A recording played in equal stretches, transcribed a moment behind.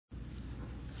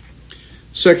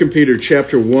2 Peter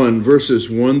chapter 1, verses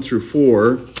 1 through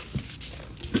 4.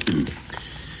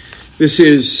 This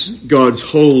is God's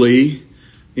holy,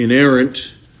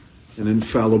 inerrant, and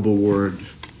infallible word.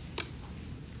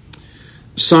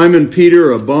 Simon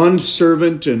Peter, a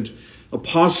bondservant and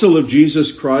apostle of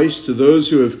Jesus Christ, to those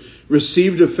who have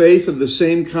received a faith of the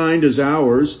same kind as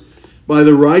ours, by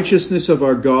the righteousness of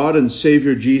our God and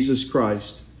Savior Jesus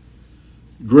Christ.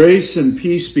 Grace and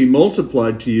peace be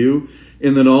multiplied to you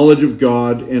in the knowledge of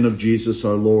God and of Jesus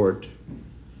our Lord,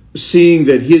 seeing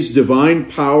that his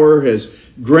divine power has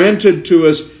granted to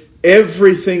us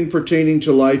everything pertaining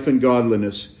to life and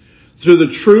godliness, through the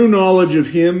true knowledge of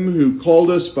him who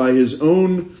called us by his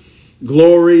own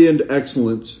glory and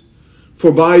excellence.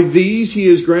 For by these he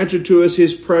has granted to us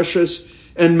his precious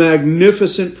and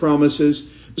magnificent promises,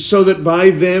 so that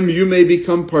by them you may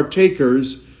become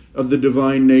partakers of the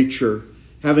divine nature,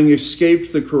 having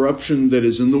escaped the corruption that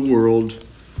is in the world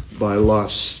by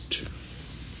lust.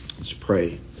 Let's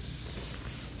pray.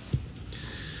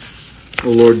 O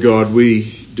Lord God,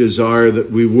 we desire that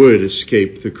we would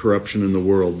escape the corruption in the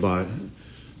world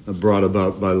brought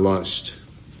about by lust.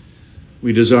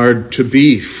 We desire to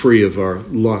be free of our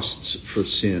lusts for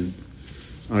sin,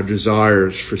 our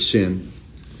desires for sin,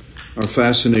 our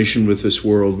fascination with this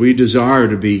world. We desire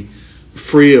to be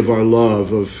free of our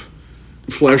love of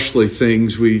fleshly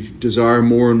things. We desire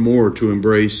more and more to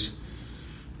embrace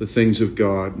the things of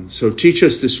God. And so teach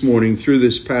us this morning through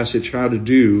this passage how to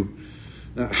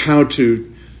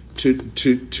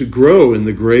grow in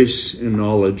the grace and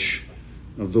knowledge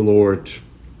of the Lord.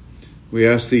 We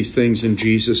ask these things in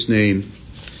Jesus' name.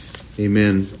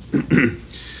 Amen.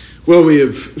 Well, we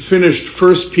have finished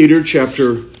 1 Peter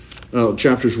chapters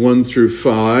 1 through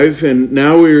 5, and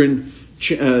now we're in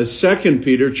 2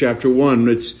 Peter chapter 1.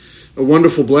 It's a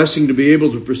wonderful blessing to be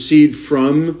able to proceed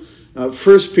from 1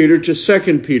 Peter to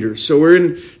 2 Peter. So we're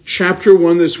in chapter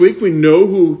 1 this week. We know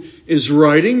who is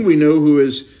writing. We know who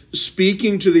is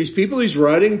speaking to these people. He's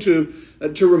writing to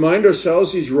remind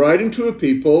ourselves, he's writing to a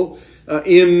people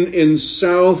in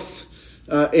south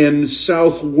and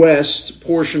southwest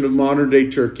portion of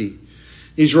modern-day Turkey.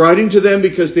 He's writing to them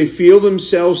because they feel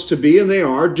themselves to be, and they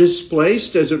are,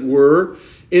 displaced, as it were,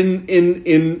 in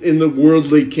the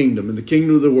worldly kingdom, in the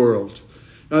kingdom of the world.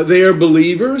 They are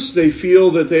believers. They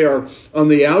feel that they are on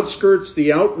the outskirts,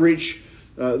 the outreach,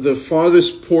 the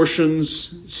farthest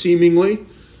portions, seemingly,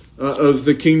 of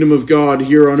the kingdom of God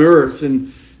here on earth.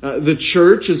 And the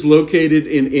church is located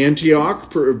in Antioch,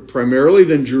 primarily,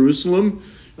 then Jerusalem.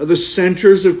 The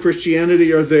centers of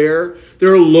Christianity are there.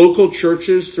 There are local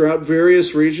churches throughout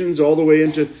various regions, all the way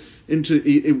into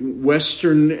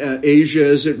Western Asia,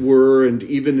 as it were, and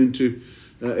even into,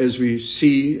 as we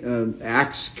see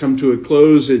Acts come to a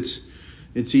close,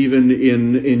 it's even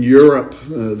in Europe,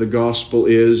 the gospel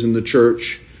is in the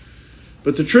church.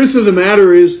 But the truth of the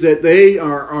matter is that they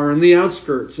are on the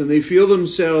outskirts, and they feel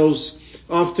themselves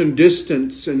often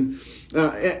distant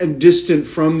and distant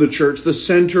from the church, the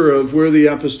center of where the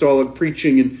apostolic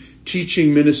preaching and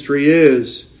teaching ministry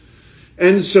is.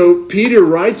 And so Peter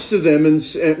writes to them, and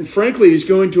frankly, he's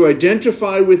going to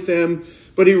identify with them,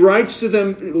 but he writes to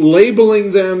them,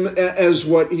 labeling them as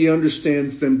what he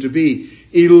understands them to be: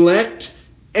 elect,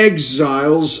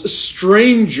 exiles,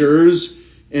 strangers,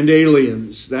 and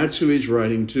aliens. That's who he's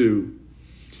writing to.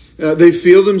 They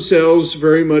feel themselves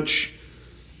very much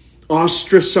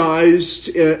ostracized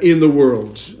in the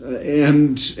world,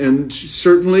 and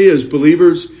certainly as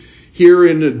believers here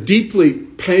in a deeply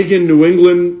pagan New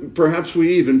England, perhaps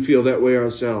we even feel that way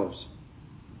ourselves.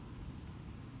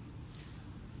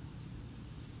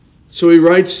 So he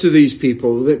writes to these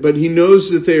people, but he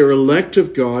knows that they are elect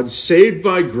of God, saved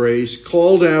by grace,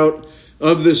 called out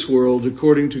of this world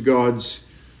according to God's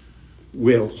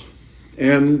will.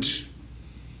 And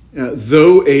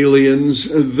though aliens,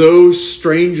 though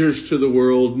strangers to the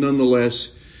world,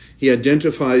 nonetheless, he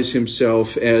identifies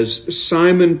himself as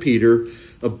Simon Peter,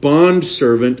 a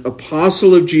bondservant,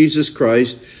 apostle of Jesus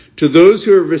Christ, to those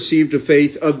who have received a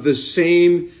faith of the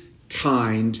same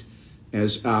kind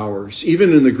as ours.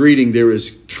 Even in the greeting, there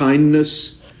is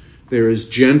kindness, there is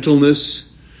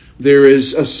gentleness, there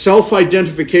is a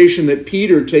self-identification that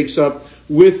Peter takes up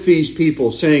with these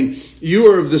people, saying,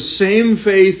 you are of the same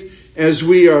faith as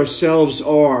we ourselves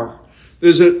are.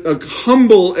 There's a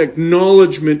humble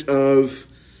acknowledgement of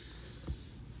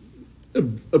a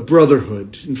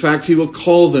brotherhood. In fact, he will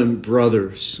call them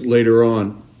brothers later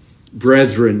on,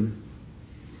 brethren.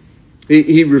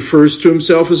 He refers to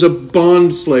himself as a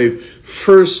bondslave,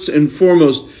 first and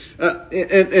foremost.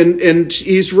 And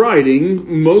he's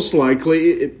writing, most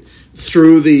likely,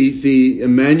 through the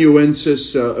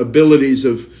amanuensis abilities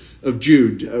of of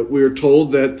Jude. We are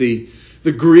told that the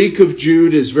Greek of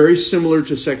Jude is very similar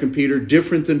to 2 Peter,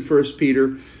 different than 1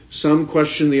 Peter. Some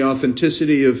question the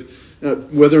authenticity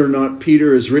of whether or not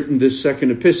Peter has written this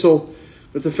second epistle.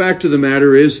 But the fact of the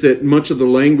matter is that much of the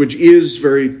language is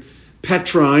very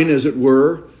Petrine, as it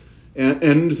were.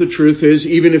 And the truth is,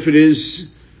 even if it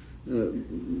is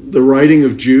the writing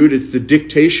of Jude, it's the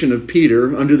dictation of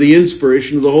Peter under the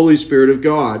inspiration of the Holy Spirit of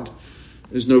God.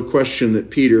 There's no question that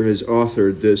Peter has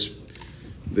authored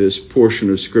this portion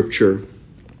of Scripture.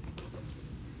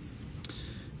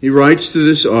 He writes to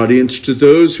this audience, to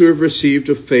those who have received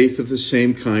a faith of the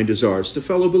same kind as ours, to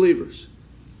fellow believers.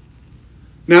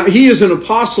 Now, he is an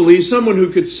apostle. He's someone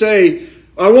who could say,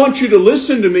 I want you to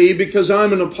listen to me because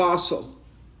I'm an apostle.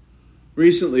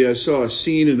 Recently, I saw a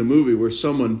scene in a movie where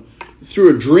someone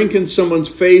threw a drink in someone's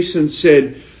face and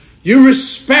said, you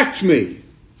respect me.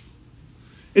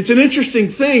 It's an interesting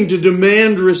thing to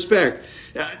demand respect.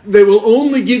 They will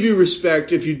only give you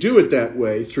respect if you do it that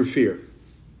way through fear.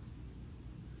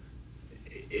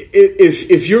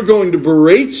 If you're going to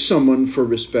berate someone for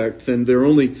respect, then they're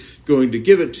only going to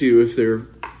give it to you if they're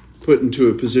put into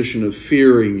a position of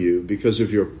fearing you because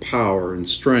of your power and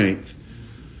strength.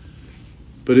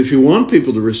 But if you want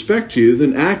people to respect you,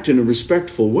 then act in a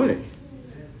respectful way.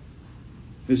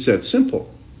 It's that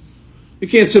simple. You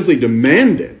can't simply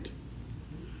demand it.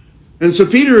 And so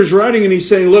Peter is writing and he's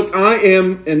saying, look, I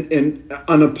am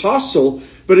an apostle,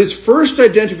 but his first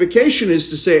identification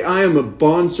is to say, I am a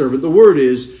bondservant. The word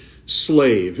is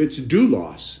slave. It's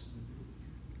doulos.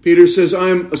 Peter says, I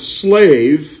am a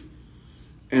slave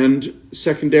and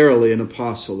secondarily an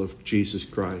apostle of Jesus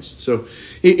Christ. So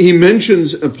he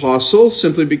mentions apostle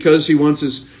simply because he wants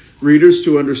his readers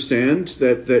to understand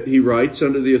that he writes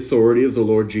under the authority of the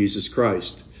Lord Jesus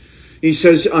Christ. He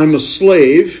says, I'm a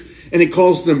slave. And he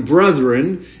calls them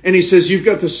brethren. And he says, you've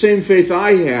got the same faith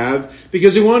I have,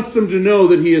 because he wants them to know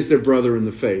that he is their brother in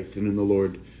the faith and in the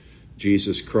Lord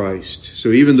Jesus Christ.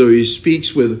 So even though he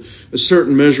speaks with a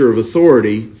certain measure of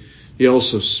authority, he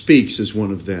also speaks as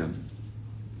one of them.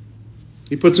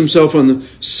 He puts himself on the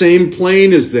same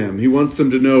plane as them. He wants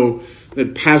them to know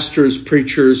that pastors,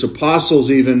 preachers,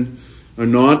 apostles even, are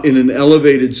not in an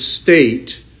elevated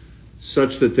state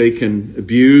such that they can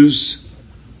abuse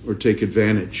or take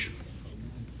advantage.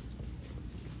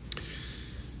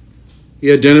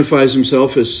 He identifies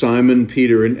himself as Simon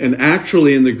Peter, and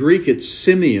actually in the Greek it's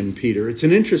Simeon Peter. It's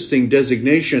an interesting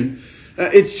designation.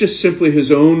 It's just simply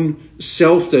his own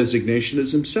self-designation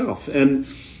as himself. And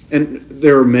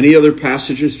there are many other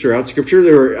passages throughout Scripture.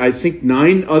 There are, I think,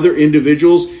 9 other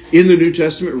individuals in the New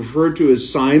Testament referred to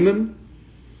as Simon.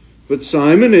 But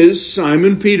Simon is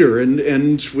Simon Peter,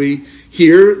 and we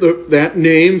hear that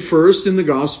name first in the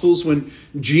Gospels when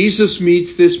Jesus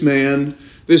meets this man,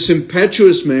 this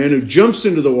impetuous man who jumps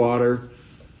into the water,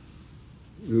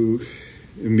 who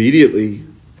immediately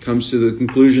comes to the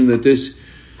conclusion that this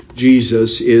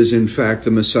Jesus is in fact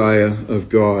the Messiah of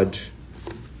God.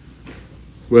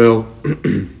 Well,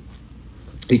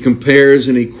 he compares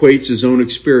and equates his own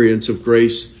experience of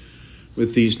grace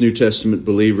with these New Testament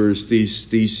believers,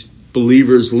 these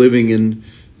believers living in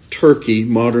Turkey,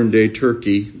 modern-day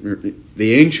Turkey,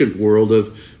 the ancient world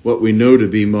of what we know to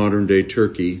be modern-day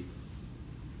Turkey.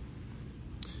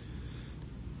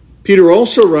 Peter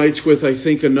also writes with, I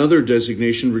think, another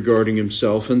designation regarding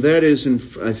himself, and that is,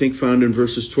 I think, found in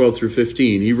verses 12 through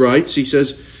 15. He writes, he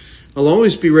says, I'll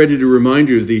always be ready to remind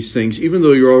you of these things, even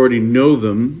though you already know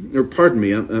them. Or pardon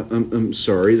me, I'm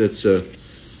sorry. That's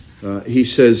he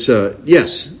says,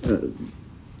 yes.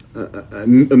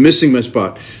 I'm missing my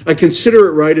spot. I consider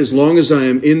it right, as long as I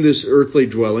am in this earthly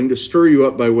dwelling, to stir you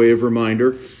up by way of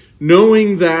reminder,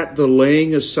 knowing that the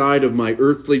laying aside of my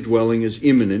earthly dwelling is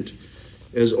imminent,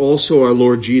 as also our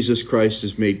Lord Jesus Christ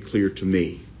has made clear to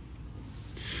me.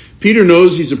 Peter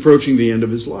knows he's approaching the end of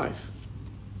his life.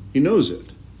 He knows it.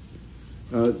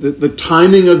 The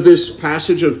timing of this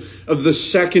passage of the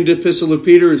second epistle of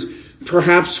Peter is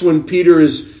perhaps when Peter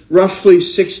is roughly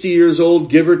 60 years old,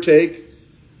 give or take.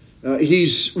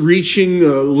 He's reaching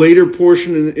a later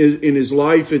portion in his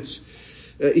life.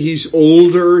 He's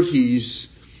older. He's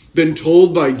been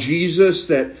told by Jesus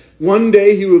that one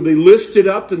day he will be lifted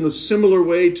up in the similar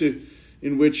way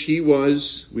in which he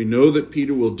was. We know that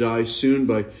Peter will die soon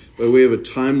by way of a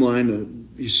timeline,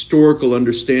 a historical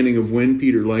understanding of when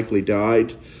Peter likely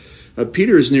died.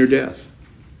 Peter is near death.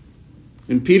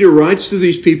 And Peter writes to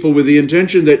these people with the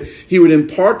intention that he would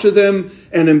impart to them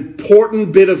an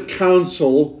important bit of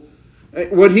counsel,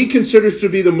 what he considers to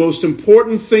be the most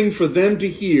important thing for them to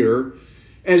hear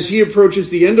as he approaches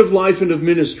the end of life and of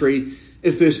ministry.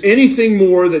 If there's anything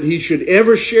more that he should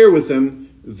ever share with them,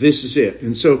 this is it.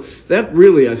 And so that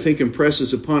really, I think,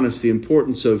 impresses upon us the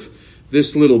importance of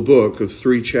this little book of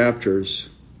 3 chapters.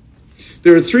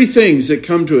 There are 3 things that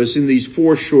come to us in these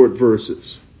 4 short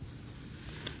verses.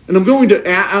 And I'm going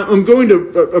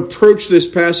to approach this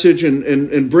passage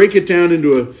and break it down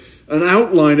into an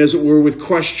outline, as it were, with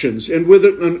questions and with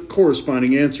a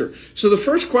corresponding answer. So the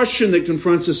first question that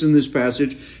confronts us in this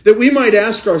passage that we might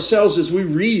ask ourselves as we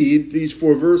read these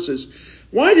 4 verses: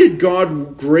 why did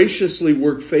God graciously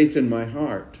work faith in my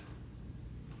heart?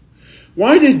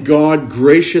 Why did God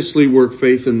graciously work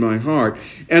faith in my heart?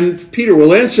 And Peter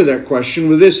will answer that question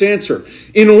with this answer: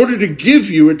 in order to give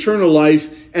you eternal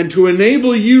life and to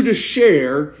enable you to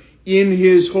share in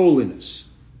His holiness.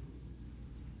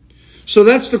 So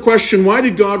that's the question: why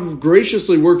did God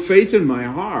graciously work faith in my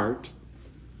heart?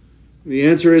 The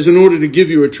answer is in order to give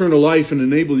you eternal life and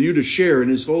enable you to share in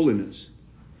His holiness.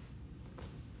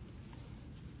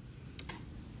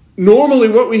 Normally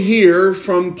what we hear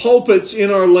from pulpits in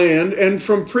our land and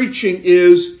from preaching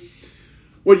is,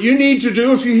 what you need to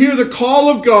do, if you hear the call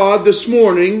of God this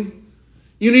morning,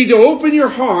 you need to open your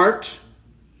heart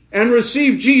and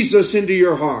receive Jesus into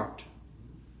your heart.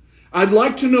 I'd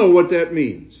like to know what that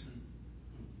means.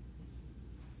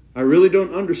 I really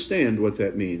don't understand what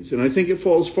that means, and I think it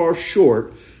falls far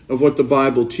short of what the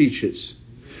Bible teaches.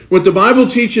 What the Bible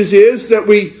teaches is that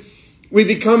we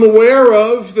become aware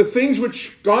of the things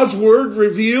which God's Word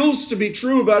reveals to be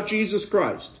true about Jesus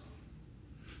Christ.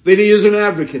 That He is an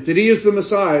advocate, that He is the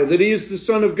Messiah, that He is the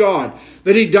Son of God,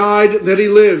 that He died, that He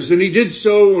lives, and He did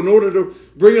so in order to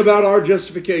bring about our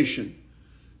justification.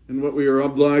 And what we are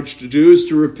obliged to do is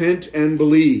to repent and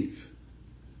believe.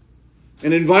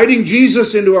 And inviting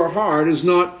Jesus into our heart is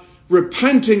not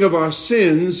repenting of our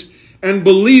sins and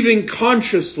believing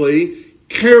consciously,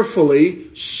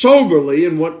 carefully, soberly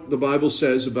in what the Bible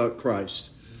says about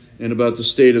Christ and about the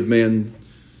state of man's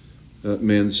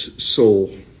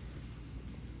soul.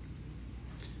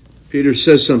 Peter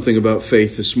says something about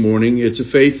faith this morning. It's a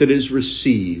faith that is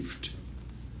received.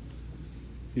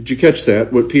 Did you catch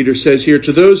that? What Peter says here: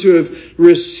 to those who have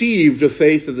received a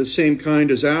faith of the same kind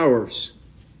as ours.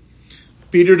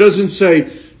 Peter doesn't say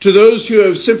to those who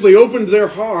have simply opened their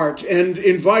heart and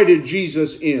invited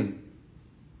Jesus in.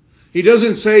 He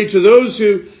doesn't say to those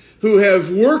who have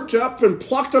worked up and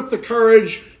plucked up the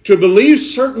courage to believe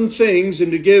certain things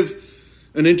and to give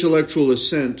an intellectual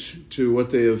assent to what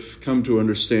they have come to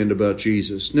understand about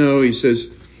Jesus. No, he says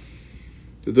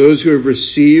to those who have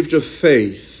received a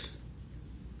faith.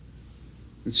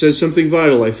 It says something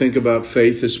vital, I think, about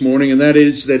faith this morning, and that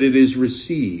is that it is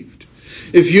received.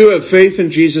 If you have faith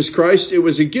in Jesus Christ, it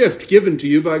was a gift given to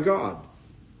you by God.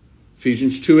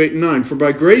 Ephesians 2:8-9. For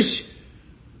by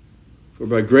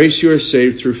grace you are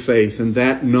saved through faith, and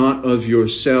that not of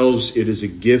yourselves. It is a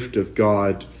gift of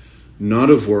God, not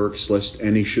of works, lest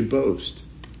any should boast.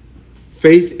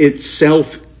 Faith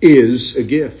itself is a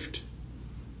gift.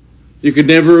 You could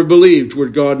never have believed were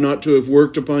God not to have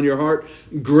worked upon your heart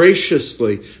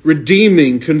graciously,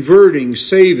 redeeming, converting,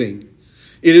 saving.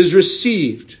 It is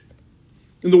received.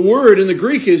 And the word in the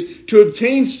Greek is to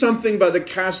obtain something by the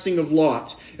casting of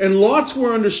lots. And lots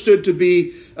were understood to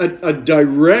be a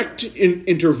direct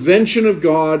intervention of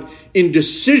God in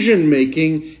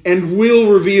decision-making and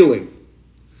will revealing.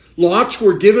 Lots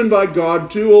were given by God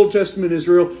to Old Testament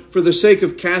Israel for the sake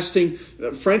of casting,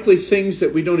 frankly, things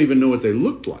that we don't even know what they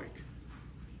looked like.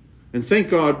 And thank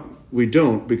God we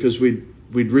don't, because we'd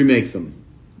remake them,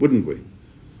 wouldn't we?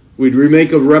 We'd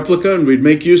remake a replica and we'd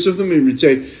make use of them, and we'd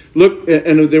say, look,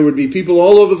 and there would be people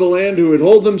all over the land who would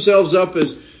hold themselves up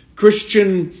as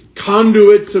Christian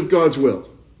conduits of God's will.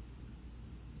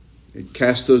 They'd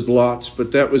cast those lots,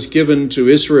 but that was given to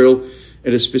Israel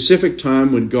at a specific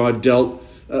time when God dealt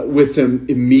with them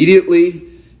immediately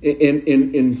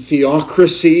in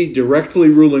theocracy, directly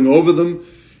ruling over them,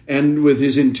 and with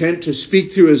His intent to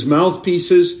speak through His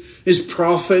mouthpieces, His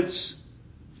prophets,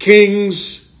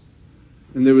 kings.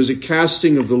 And there was a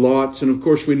casting of the lots. And of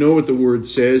course we know what the word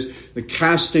says. The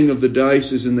casting of the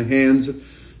dice is in the hands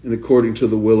and according to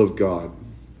the will of God.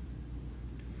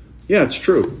 Yeah, it's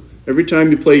true. Every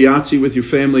time you play Yahtzee with your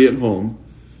family at home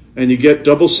and you get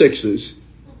double sixes,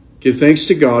 give thanks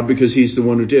to God because He's the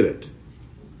one who did it.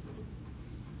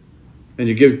 And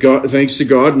you give thanks to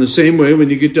God in the same way when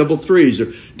you get double threes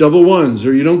or double ones,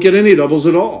 or you don't get any doubles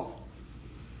at all.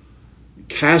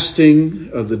 Casting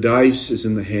of the dice is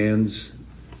in the hands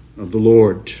of the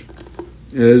Lord,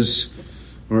 as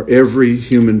are every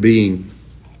human being.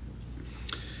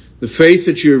 The faith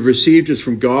that you have received is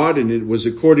from God, and it was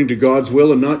according to God's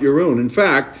will and not your own. In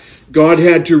fact, God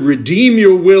had to redeem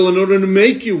your will in order to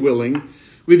make you willing.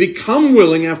 We become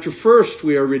willing after first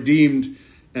we are redeemed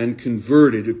and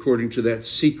converted according to that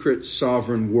secret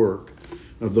sovereign work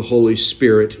of the Holy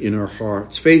Spirit in our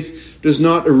hearts. Faith does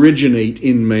not originate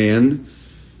in man,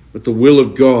 but the will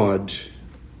of God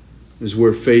is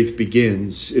where faith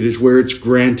begins. It is where it's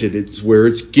granted. It's where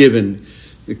it's given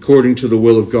according to the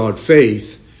will of God.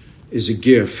 Faith is a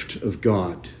gift of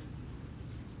God.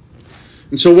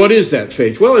 And so what is that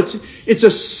faith? Well, it's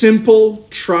a simple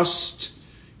trust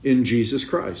in Jesus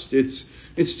Christ. It's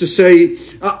to say,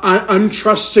 I'm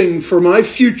trusting for my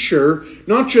future,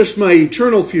 not just my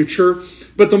eternal future,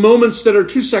 but the moments that are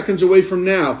 2 seconds away from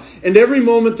now, and every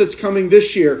moment that's coming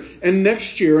this year and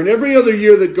next year and every other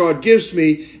year that God gives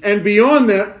me, and beyond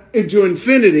that into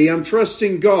infinity. I'm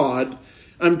trusting God.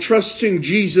 I'm trusting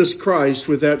Jesus Christ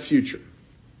with that future.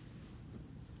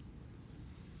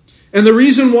 And the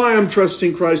reason why I'm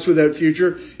trusting Christ with that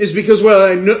future is because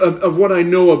of what I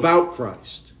know about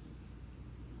Christ.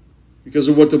 Because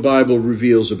of what the Bible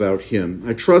reveals about Him.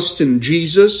 I trust in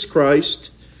Jesus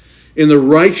Christ, in the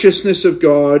righteousness of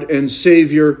God and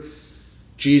Savior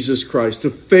Jesus Christ. The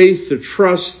faith, the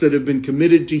trust that have been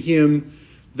committed to Him,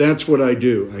 that's what I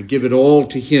do. I give it all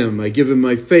to Him. I give Him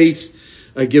my faith.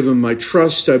 I give Him my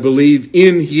trust. I believe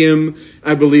in Him.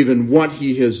 I believe in what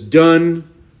He has done.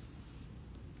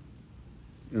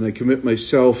 And I commit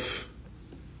myself,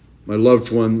 my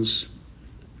loved ones,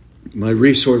 my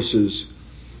resources,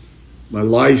 my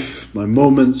life, my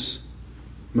moments,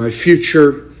 my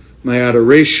future, my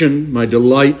adoration, my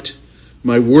delight,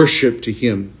 my worship to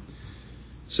Him.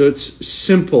 So it's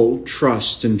simple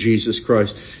trust in Jesus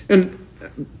Christ. And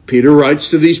Peter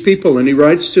writes to these people, and he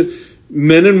writes to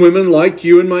men and women like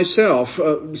you and myself,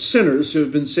 sinners who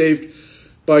have been saved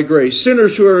by grace,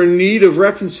 sinners who are in need of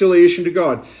reconciliation to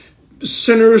God,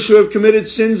 sinners who have committed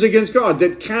sins against God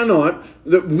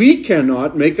that we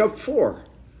cannot make up for,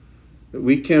 that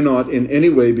we cannot in any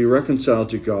way be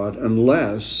reconciled to God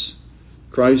unless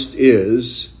Christ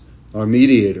is our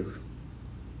mediator.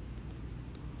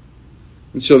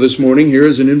 And so this morning here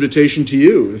is an invitation to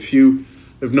you. If you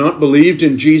have not believed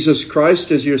in Jesus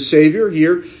Christ as your Savior,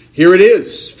 here it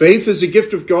is. Faith is a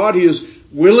gift of God. He is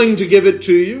willing to give it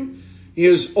to you. He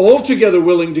is altogether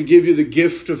willing to give you the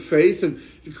gift of faith and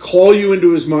to call you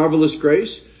into His marvelous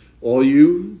grace. All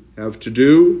you have to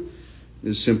do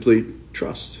is simply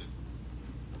trust.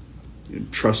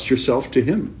 Trust yourself to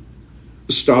Him.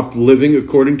 Stop living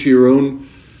according to your own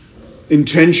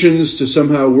intentions to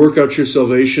somehow work out your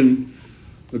salvation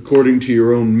according to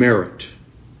your own merit.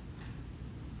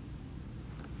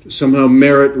 To somehow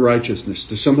merit righteousness.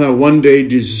 To somehow one day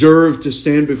deserve to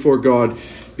stand before God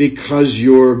because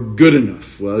you're good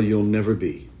enough. Well, you'll never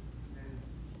be.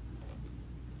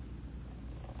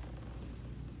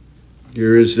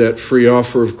 Here is that free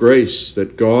offer of grace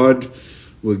that God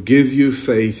will give you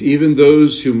faith. Even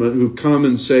those who come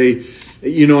and say,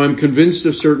 I'm convinced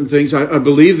of certain things. I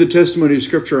believe the testimony of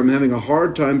Scripture. I'm having a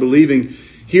hard time believing.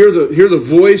 Hear the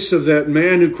voice of that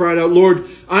man who cried out, Lord,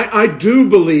 I do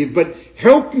believe, but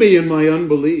help me in my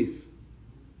unbelief.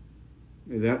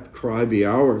 May that cry be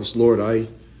ours. Lord, I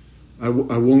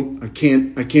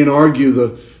can't argue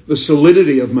the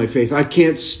solidity of my faith. I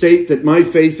can't state that my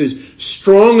faith is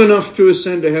strong enough to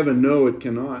ascend to heaven. No, it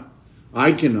cannot.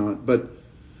 I cannot. But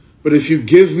if you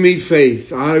give me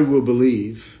faith, I will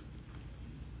believe.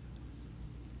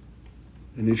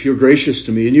 And if you're gracious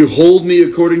to me and you hold me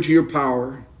according to your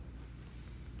power,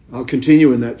 I'll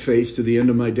continue in that faith to the end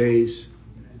of my days.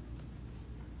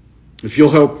 If you'll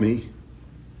help me.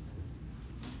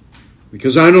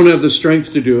 Because I don't have the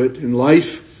strength to do it. And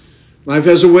life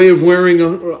has a way of wearing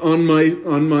on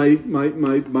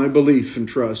my belief and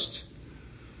trust.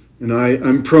 And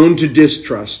I'm prone to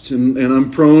distrust. And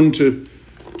I'm prone to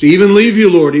even leave you,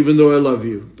 Lord, even though I love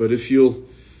you. But if you'll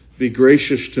be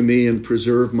gracious to me and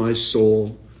preserve my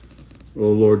soul, oh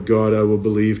Lord God, I will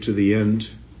believe to the end.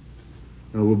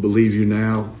 I will believe you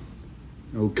now.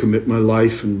 I will commit my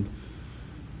life and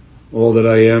all that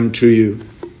I am to you.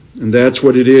 And that's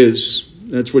what it is.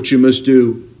 That's what you must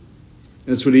do.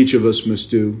 That's what each of us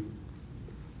must do.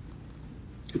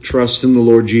 Trust in the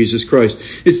Lord Jesus Christ.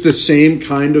 It's the same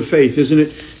kind of faith, isn't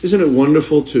it? Isn't it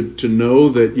wonderful to know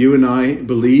that you and I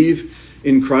believe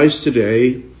in Christ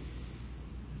today?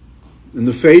 And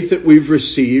the faith that we've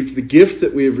received, the gift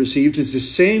that we have received, is the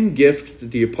same gift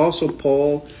that the Apostle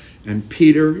Paul and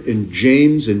Peter and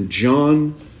James and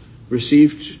John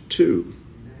received too.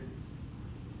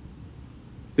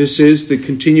 This is the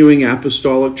continuing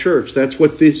apostolic church. That's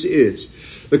what this is.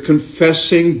 The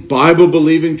confessing,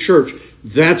 Bible-believing church.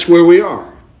 That's where we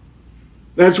are.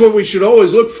 That's what we should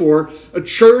always look for. A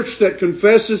church that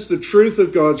confesses the truth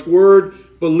of God's Word,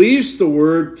 believes the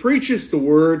Word, preaches the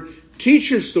Word,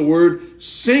 teaches the Word,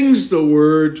 sings the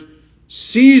Word,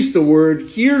 sees the Word,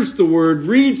 hears the Word,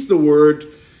 reads the Word.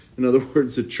 In other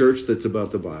words, a church that's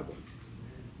about the Bible.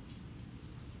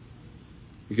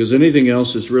 Because anything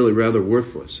else is really rather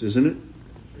worthless, isn't it?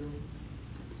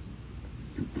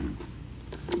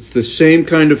 It's the same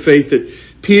kind of faith that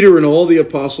Peter and all the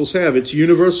apostles have. It's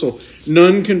universal.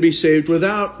 None can be saved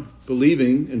without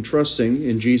believing and trusting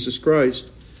in Jesus Christ.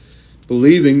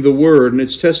 Believing the Word and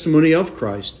its testimony of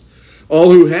Christ.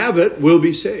 All who have it will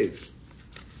be saved.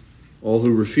 All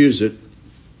who refuse it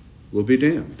will be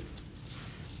damned.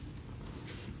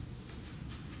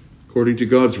 According to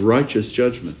God's righteous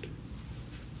judgment.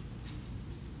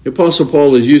 The Apostle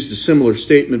Paul has used a similar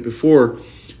statement before,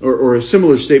 or a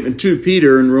similar statement to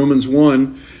Peter in Romans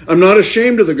 1. I'm not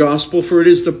ashamed of the gospel, for it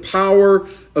is the power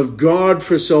of God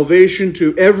for salvation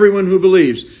to everyone who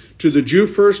believes, to the Jew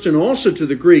first and also to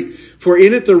the Greek. For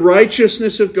in it the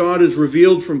righteousness of God is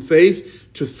revealed from faith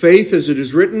to faith, as it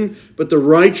is written, but the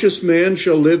righteous man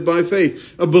shall live by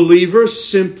faith. A believer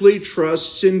simply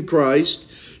trusts in Christ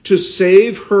to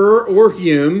save her or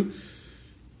him,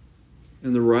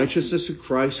 and the righteousness of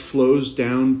Christ flows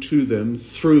down to them,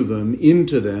 through them,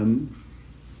 into them.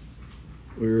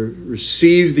 We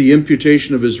receive the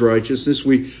imputation of His righteousness.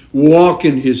 We walk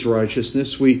in His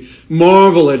righteousness. We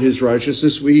marvel at His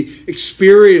righteousness. We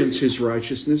experience His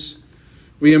righteousness.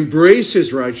 We embrace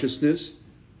His righteousness,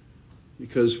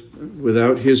 because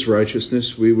without His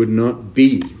righteousness, we would not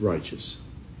be righteous.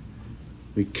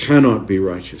 We cannot be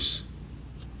righteous.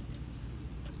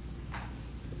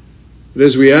 But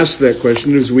as we ask that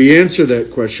question, as we answer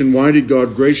that question, why did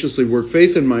God graciously work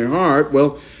faith in my heart?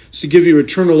 Well, it's to give you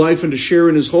eternal life and to share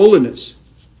in His holiness.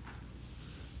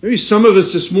 Maybe some of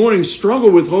us this morning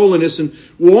struggle with holiness and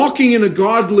walking in a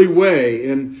godly way.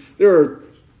 And there are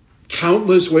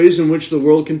countless ways in which the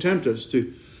world can tempt us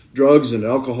to drugs and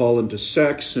alcohol and to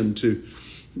sex and to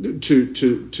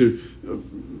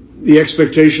the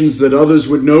expectations that others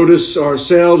would notice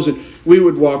ourselves and we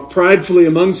would walk pridefully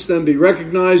amongst them, be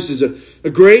recognized as a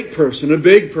great person, a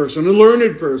big person, a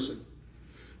learned person,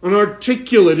 an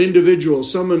articulate individual,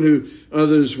 someone who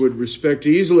others would respect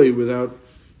easily without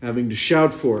having to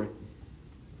shout for it.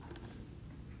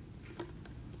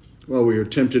 Well, we are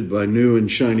tempted by new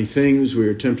and shiny things. We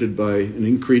are tempted by an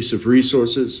increase of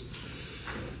resources.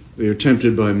 We are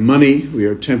tempted by money. We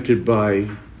are tempted by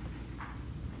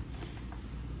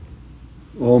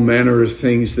all manner of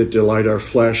things that delight our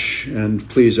flesh and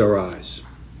please our eyes.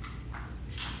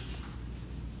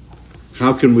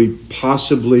 How can we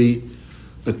possibly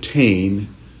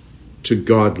attain to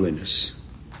godliness?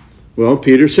 Well,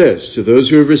 Peter says, to those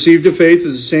who have received a faith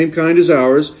of the same kind as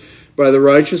ours, by the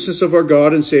righteousness of our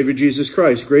God and Savior Jesus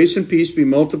Christ, grace and peace be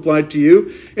multiplied to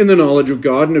you in the knowledge of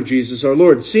God and of Jesus our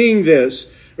Lord. Seeing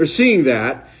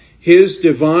that, His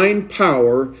divine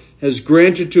power has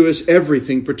granted to us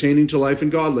everything pertaining to life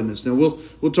and godliness. Now,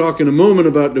 we'll talk in a moment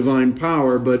about divine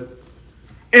power, but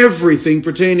everything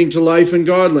pertaining to life and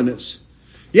godliness.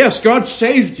 Yes, God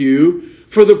saved you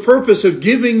for the purpose of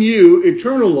giving you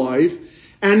eternal life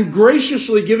and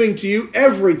graciously giving to you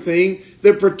everything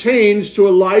that pertains to a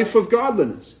life of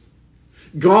godliness.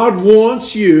 God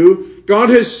wants you, God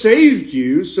has saved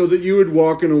you so that you would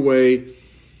walk in a way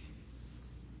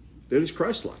that is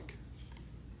Christ-like.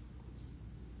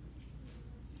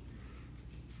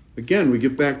 Again, we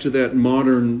get back to that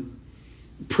modern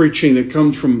preaching that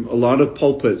comes from a lot of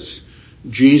pulpits.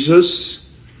 Jesus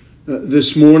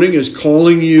this morning is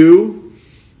calling you,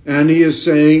 and He is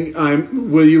saying,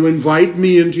 will you invite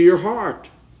me into your heart?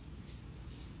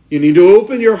 You need to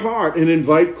open your heart and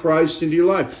invite Christ into your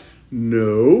life.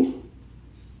 No.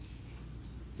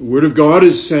 The Word of God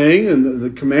is saying, and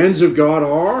the commands of God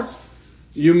are,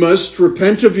 you must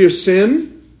repent of your sin.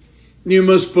 You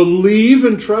must believe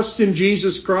and trust in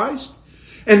Jesus Christ.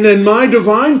 And then my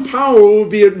divine power will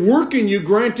be at work in you,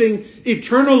 granting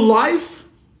eternal life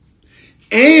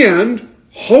and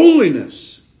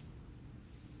holiness.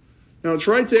 Now, it's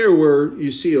right there where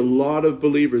you see a lot of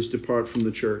believers depart from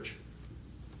the church.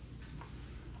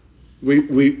 We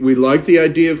like the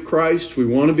idea of Christ. We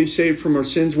want to be saved from our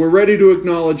sins. We're ready to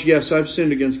acknowledge, yes, I've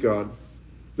sinned against God.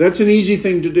 That's an easy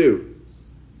thing to do.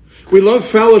 We love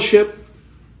fellowship.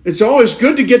 It's always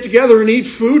good to get together and eat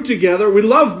food together. We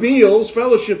love meals,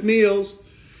 fellowship meals.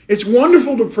 It's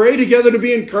wonderful to pray together, to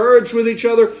be encouraged with each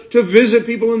other, to visit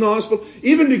people in the hospital,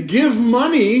 even to give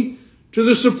money to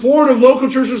the support of local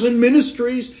churches and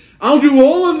ministries. I'll do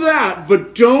all of that,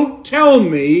 but don't tell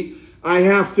me I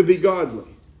have to be godly.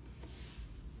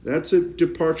 That's a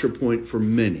departure point for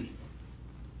many.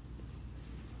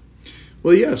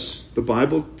 Well, yes, the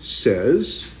Bible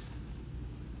says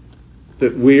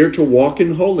that we are to walk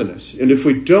in holiness. And if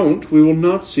we don't, we will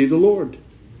not see the Lord.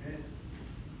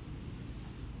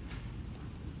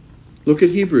 Look at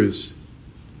Hebrews.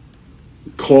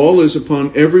 The call is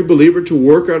upon every believer to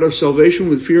work out our salvation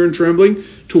with fear and trembling,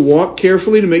 to walk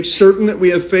carefully, to make certain that we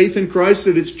have faith in Christ,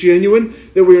 that it's genuine,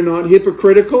 that we are not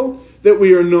hypocritical, that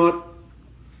we are not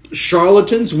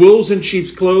charlatans, wolves in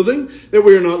sheep's clothing, that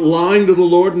we are not lying to the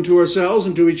Lord and to ourselves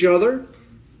and to each other,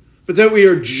 but that we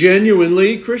are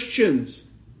genuinely Christians,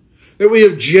 that we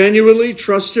have genuinely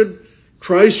trusted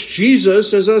Christ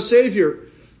Jesus as our Savior,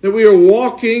 that we are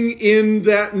walking in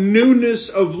that newness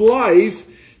of life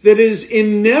that is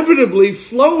inevitably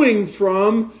flowing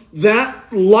from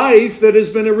that life that has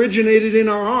been originated in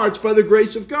our hearts by the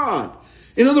grace of God.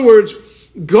 In other words,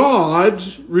 God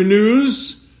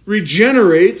renews,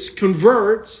 regenerates,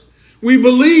 converts. We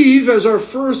believe as our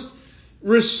first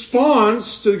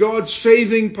response to God's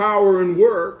saving power and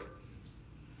work.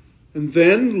 And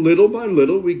then, little by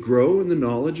little, we grow in the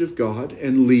knowledge of God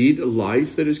and lead a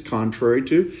life that is contrary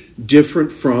to,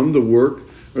 different from the work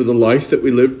or the life that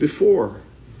we lived before.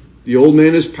 The old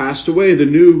man has passed away. The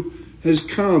new has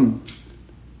come.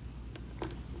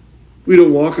 We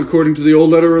don't walk according to the old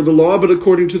letter of the law, but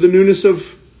according to the newness of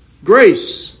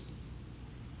grace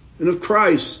and of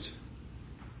Christ.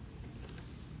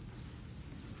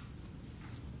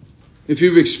 If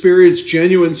you've experienced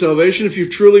genuine salvation, if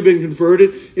you've truly been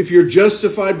converted, if you're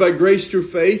justified by grace through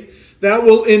faith, that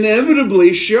will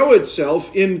inevitably show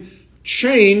itself in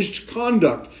changed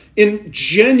conduct, in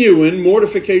genuine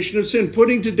mortification of sin,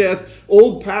 putting to death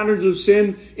old patterns of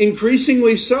sin,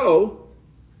 increasingly so,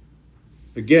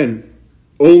 again,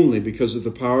 only because of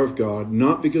the power of God,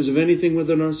 not because of anything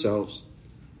within ourselves,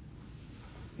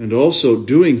 and also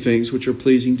doing things which are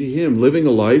pleasing to Him, living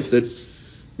a life that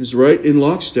is right in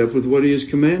lockstep with what He has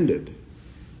commanded.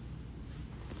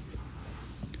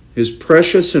 His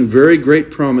precious and very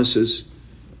great promises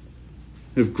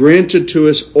have granted to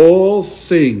us all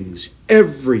things,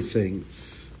 everything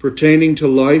pertaining to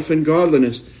life and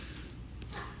godliness.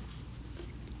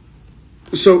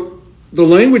 So the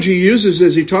language he uses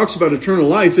as he talks about eternal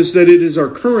life is that it is our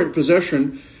current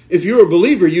possession. If you're a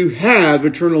believer, you have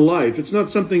eternal life. It's not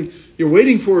something you're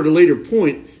waiting for at a later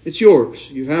point. It's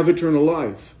yours. You have eternal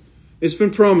life. It's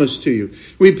been promised to you.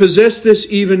 We possess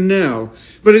this even now.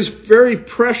 But his very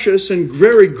precious and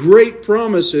very great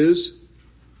promises,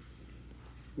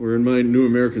 or in my New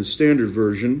American Standard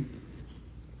Version,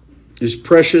 his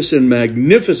precious and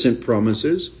magnificent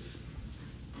promises,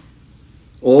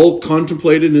 all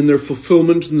contemplated in their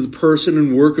fulfillment in the person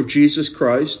and work of Jesus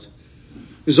Christ,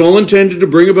 is all intended to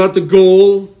bring about the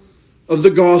goal of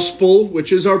the gospel,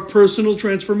 which is our personal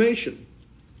transformation.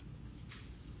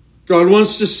 God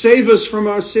wants to save us from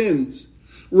our sins,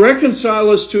 reconcile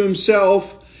us to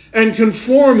Himself, and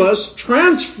conform us,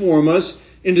 transform us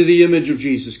into the image of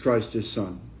Jesus Christ, His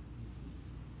Son.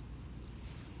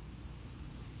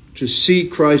 To see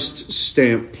Christ's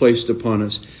stamp placed upon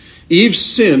us. Eve's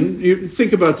sin, you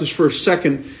think about this for a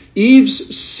second,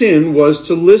 Eve's sin was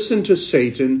to listen to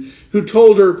Satan, who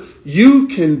told her, you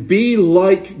can be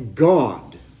like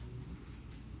God.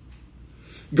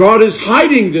 God is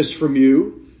hiding this from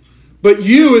you, but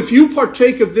you, if you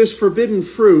partake of this forbidden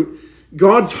fruit,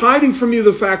 God's hiding from you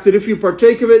the fact that if you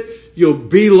partake of it, you'll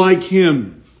be like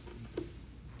Him.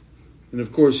 And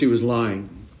of course he was lying.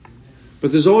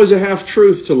 But there's always a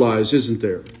half-truth to lies, isn't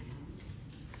there?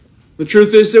 The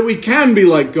truth is that we can be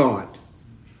like God.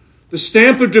 The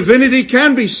stamp of divinity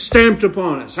can be stamped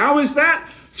upon us. How is that?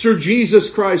 Through Jesus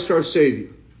Christ our Savior.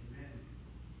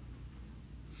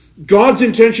 God's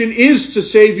intention is to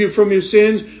save you from your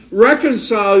sins,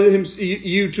 reconcile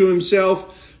you to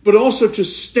Himself, but also to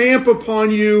stamp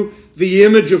upon you the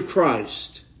image of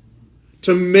Christ,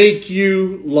 to make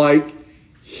you like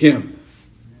Him,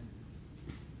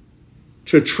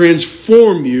 to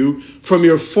transform you from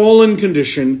your fallen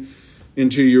condition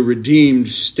into your redeemed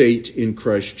state in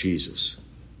Christ Jesus.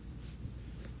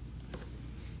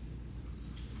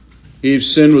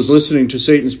 Eve's sin was listening to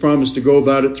Satan's promise to go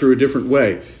about it through a different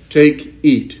way. Take,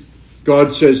 eat.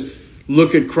 God says,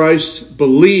 look at Christ,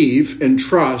 believe and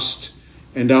trust,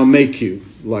 and I'll make you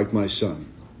like my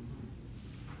Son.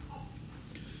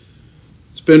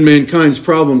 It's been mankind's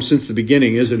problem since the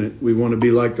beginning, isn't it? We want to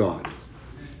be like God.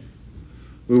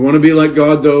 We want to be like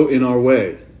God, though, in our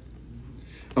way.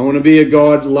 I want to be a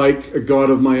God like a God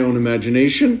of my own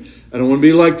imagination. I don't want to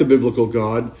be like the biblical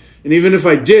God. And even if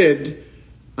I did,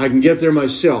 I can get there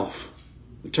myself.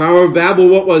 The Tower of Babel,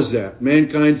 what was that?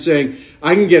 Mankind saying,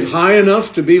 I can get high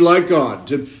enough to be like God,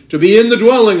 to be in the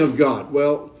dwelling of God.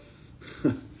 Well,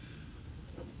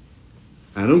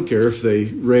 I don't care if they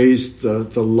raise the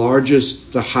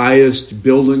largest, the highest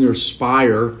building or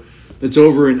spire that's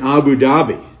over in Abu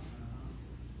Dhabi.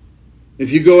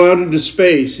 If you go out into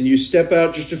space and you step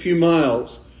out just a few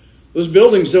miles, those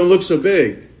buildings don't look so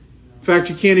big. In fact,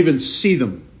 you can't even see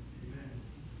them.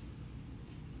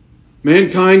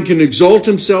 Mankind can exalt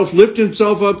himself, lift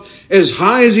himself up as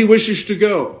high as he wishes to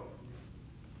go.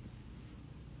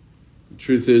 The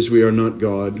truth is, we are not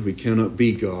God. We cannot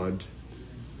be God.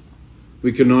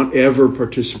 We cannot ever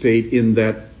participate in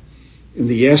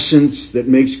the essence that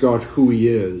makes God who He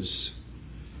is.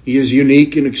 He is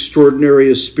unique and extraordinary,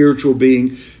 a spiritual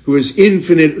being who is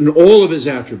infinite in all of His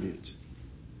attributes.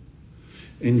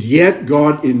 And yet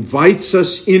God invites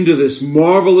us into this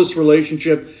marvelous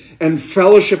relationship and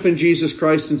fellowship in Jesus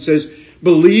Christ and says,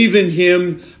 believe in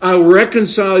Him. I'll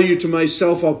reconcile you to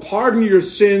myself. I'll pardon your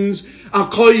sins. I'll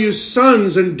call you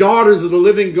sons and daughters of the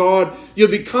living God. You'll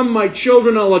become my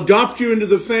children. I'll adopt you into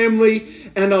the family,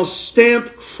 and I'll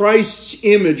stamp Christ's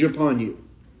image upon you,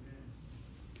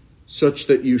 such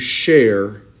that you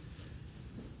share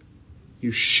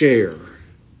in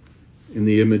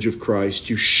the image of Christ.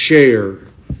 You share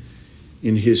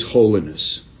in His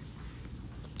holiness.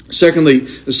 Secondly,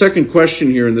 the second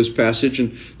question here in this passage,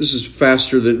 and this is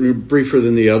briefer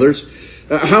than the others.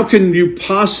 How can you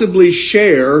possibly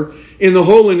share in the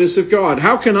holiness of God?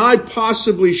 How can I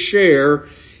possibly share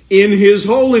in His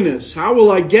holiness? How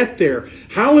will I get there?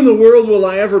 How in the world will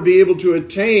I ever be able to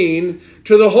attain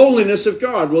to the holiness of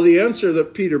God? Well, the answer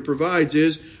that Peter provides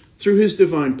is through His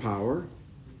divine power.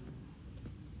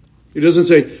 He doesn't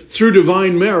say through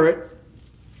divine merit.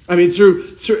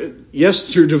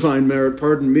 Through divine merit,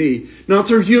 pardon me. Not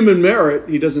through human merit.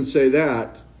 He doesn't say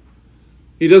that.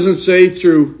 He doesn't say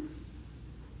through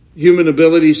human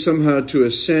ability somehow to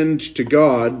ascend to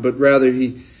God, but rather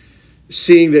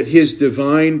seeing that His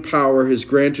divine power has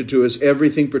granted to us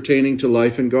everything pertaining to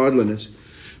life and godliness.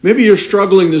 Maybe you're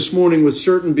struggling this morning with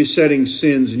certain besetting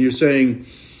sins, and you're saying,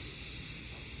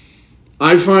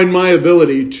 I find my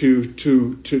ability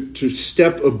to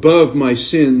step above my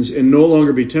sins and no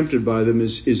longer be tempted by them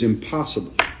is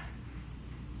impossible.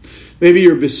 Maybe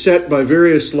you're beset by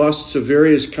various lusts of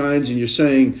various kinds, and you're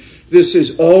saying, this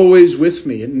is always with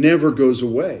me. It never goes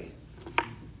away.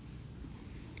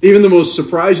 Even the most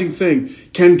surprising thing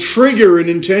can trigger an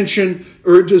intention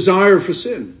or a desire for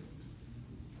sin.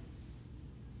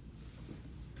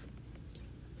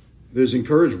 There's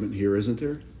encouragement here, isn't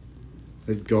there?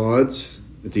 That God's,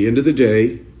 at the end of the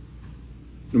day,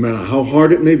 no matter how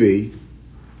hard it may be,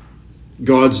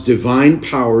 God's divine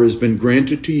power has been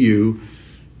granted to you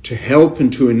to help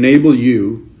and to enable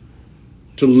you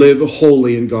to live a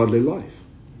holy and godly life.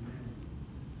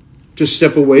 To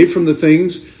step away from the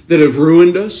things that have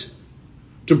ruined us,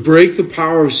 to break the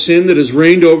power of sin that has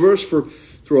reigned over us through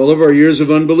all of our years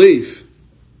of unbelief.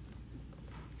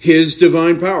 His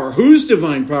divine power. Whose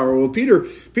divine power? Well, Peter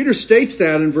states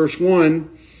that in verse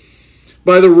 1.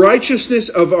 By the righteousness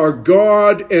of our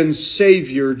God and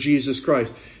Savior, Jesus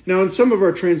Christ. Now, in some of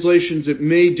our translations, it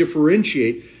may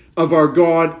differentiate of our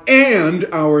God and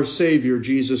our Savior,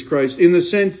 Jesus Christ, in the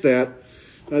sense that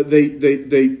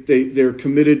they're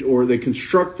committed, or they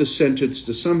construct the sentence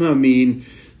to somehow mean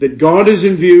that God is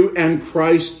in view and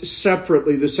Christ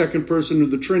separately, the second person of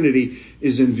the Trinity,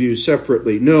 is in view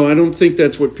separately. No, I don't think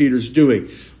that's what Peter's doing.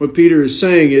 What Peter is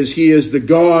saying is He is the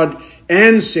God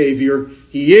and Savior.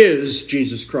 He is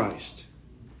Jesus Christ.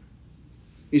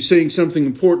 He's saying something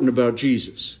important about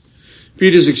Jesus.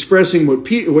 Peter's expressing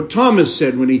what Thomas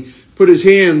said when he put his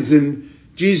hands in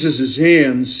Jesus'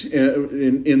 hands,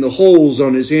 in the holes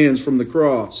on His hands from the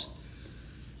cross.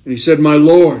 And he said, my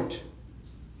Lord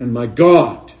and my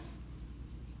God.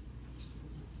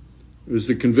 It was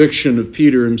the conviction of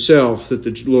Peter himself that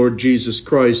the Lord Jesus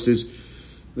Christ is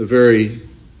the very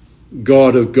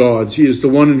God of gods. He is the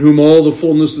one in whom all the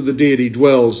fullness of the deity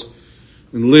dwells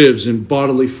and lives in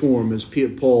bodily form, as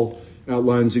Paul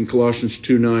outlines in Colossians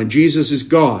 2:9. Jesus is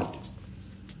God.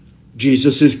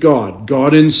 Jesus is God.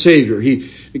 God and Savior.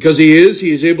 Because He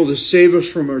is able to save us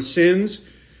from our sins.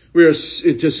 We are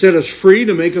to set us free,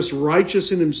 to make us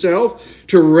righteous in Himself,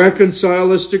 to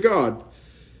reconcile us to God.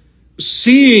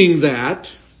 Seeing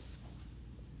that,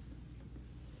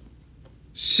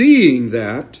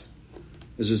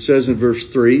 as it says in verse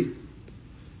 3,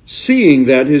 seeing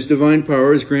that His divine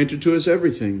power has granted to us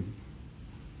everything.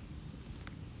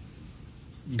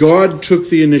 God took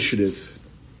the initiative.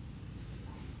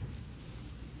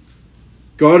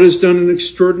 God has done an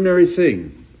extraordinary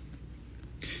thing.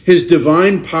 His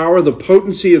divine power, the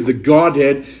potency of the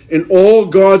Godhead, and all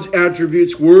God's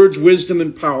attributes, words, wisdom,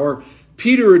 and power,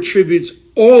 Peter attributes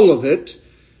all of it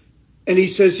And he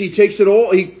says he takes it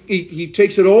all, he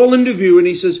takes it all into view, and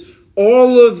he says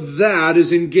all of that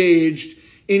is engaged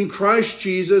in Christ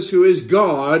Jesus, who is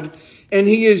God, and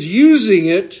he is using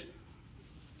it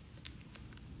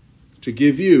to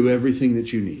give you everything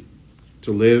that you need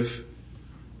to live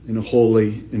in a holy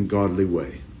and godly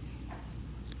way.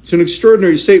 It's an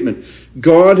extraordinary statement.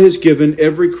 God has given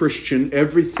every Christian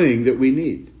everything that we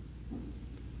need.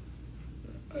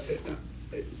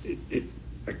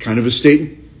 A kind of a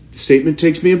statement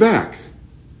takes me aback.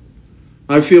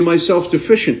 I feel myself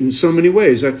deficient in so many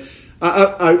ways. I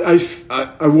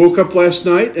woke up last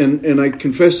night and I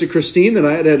confessed to Christine that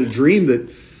I had had a dream that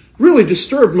really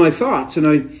disturbed my thoughts,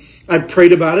 and I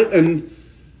prayed about it, and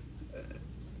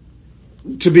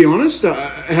to be honest,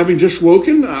 having just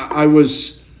woken, I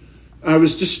was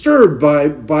disturbed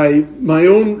by my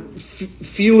own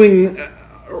feeling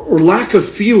or lack of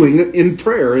feeling in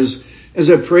prayer. As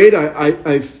I prayed,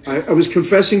 I was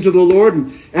confessing to the Lord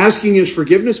and asking His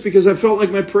forgiveness because I felt like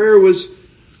my prayer was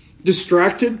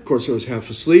distracted. Of course, I was half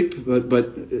asleep,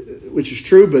 but which is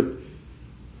true. But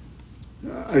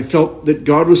I felt that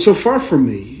God was so far from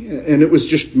me, and it was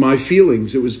just my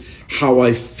feelings. It was how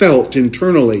I felt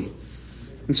internally.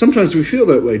 And sometimes we feel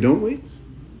that way, don't we?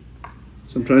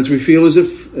 Sometimes we feel as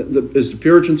if, as the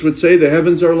Puritans would say, the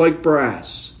heavens are like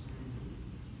brass.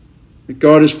 That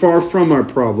God is far from our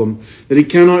problem, that He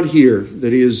cannot hear,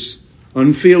 that He is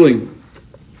unfeeling.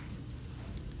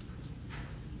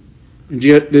 And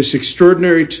yet this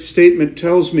extraordinary statement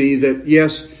tells me that,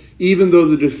 yes, even though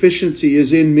the deficiency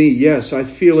is in me, yes, I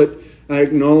feel it, I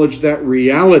acknowledge that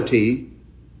reality,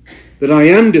 that I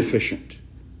am deficient,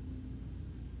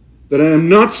 that I am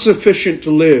not sufficient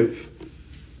to live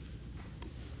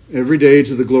every day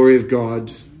to the glory of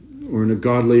God or in a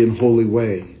godly and holy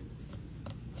way.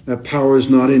 That power is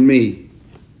not in me,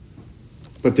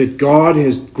 but that God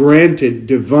has granted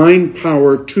divine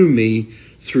power to me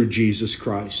through Jesus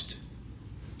Christ,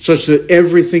 such that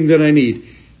everything that I need,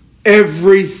 At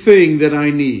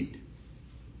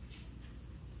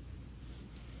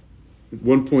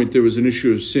one point there was an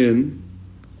issue of sin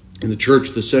in the church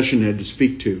the session had to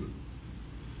speak to.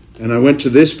 And I went to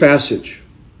this passage.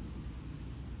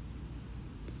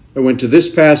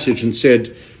 And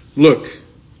said, look,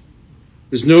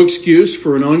 there's no excuse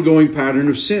for an ongoing pattern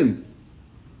of sin.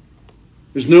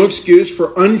 There's no excuse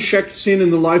for unchecked sin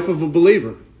in the life of a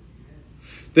believer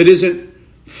that isn't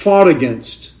fought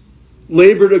against,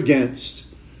 labored against,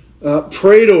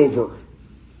 prayed over,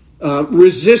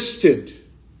 resisted.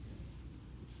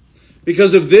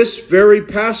 Because of this very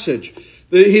passage,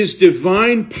 His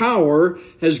divine power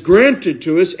has granted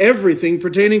to us everything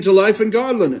pertaining to life and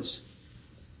godliness.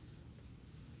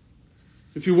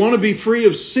 If you want to be free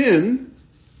of sin,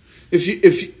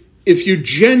 if you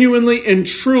genuinely and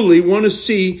truly want to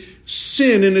see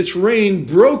sin and its reign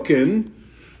broken,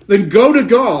 then go to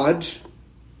God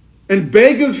and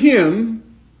beg of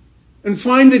Him and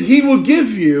find that He will give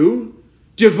you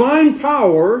divine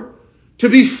power to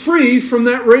be free from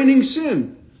that reigning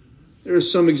sin. There are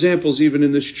some examples even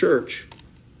in this church.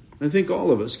 I think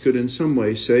all of us could in some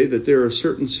way say that there are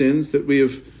certain sins that we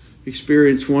have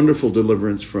experienced wonderful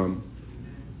deliverance from.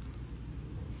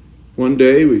 One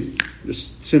day we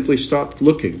just simply stopped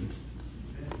looking.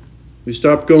 We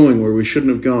stopped going where we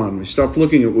shouldn't have gone. We stopped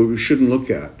looking at what we shouldn't look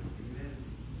at.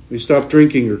 We stopped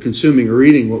drinking or consuming or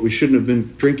eating what we shouldn't have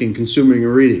been drinking, consuming,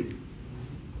 or eating.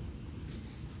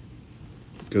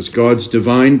 Because God's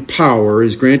divine power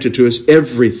is granted to us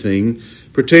everything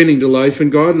pertaining to life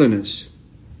and godliness.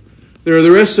 There are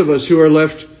the rest of us who are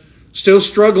left still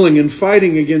struggling and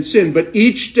fighting against sin, but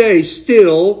each day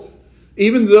still,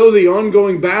 even though the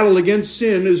ongoing battle against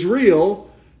sin is real,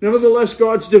 nevertheless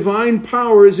God's divine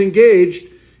power is engaged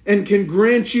and can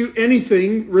grant you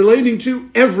anything relating to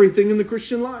everything in the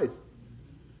Christian life.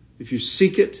 If you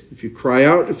seek it, if you cry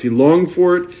out, if you long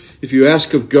for it, if you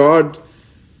ask of God,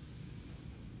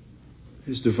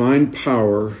 His divine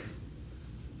power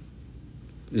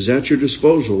is at your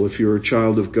disposal if you're a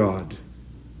child of God.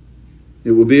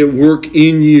 It will be at work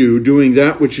in you, doing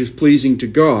that which is pleasing to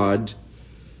God,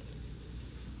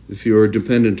 if you are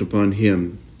dependent upon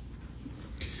Him.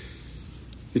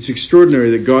 It's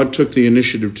extraordinary that God took the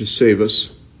initiative to save us.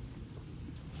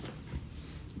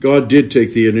 God did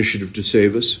take the initiative to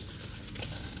save us.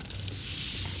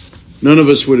 None of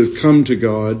us would have come to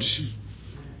God.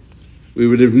 We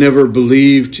would have never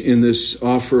believed in this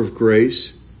offer of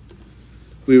grace.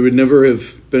 We would never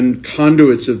have been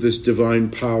conduits of this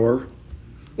divine power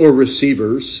or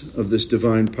receivers of this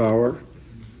divine power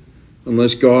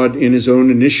unless God, in His own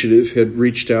initiative, had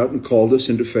reached out and called us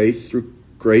into faith through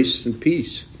grace and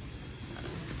peace.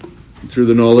 through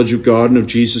the knowledge of God and of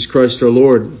Jesus Christ our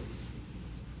Lord.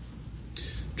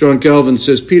 John Calvin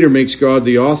says, Peter makes God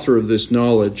the author of this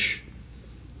knowledge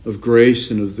of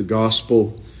grace and of the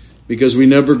gospel because we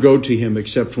never go to him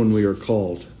except when we are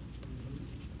called.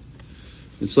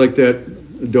 It's like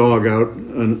that dog out,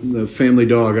 the family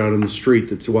dog out on the street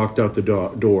that's walked out the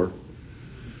door.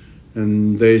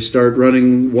 And they start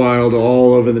running wild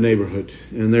all over the neighborhood.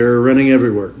 And they're running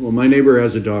everywhere. Well, my neighbor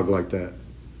has a dog like that.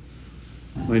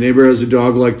 My neighbor has a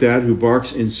dog like that who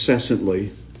barks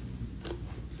incessantly.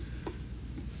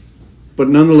 But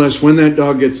nonetheless, when that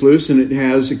dog gets loose, and it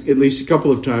has at least a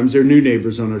couple of times, there are new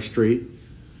neighbors on our street.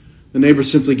 The neighbor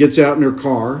simply gets out in her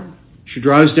car. She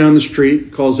drives down the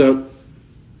street, calls out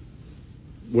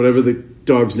whatever the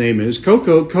dog's name is,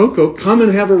 Coco, Coco, come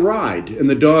and have a ride. And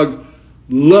the dog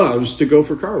loves to go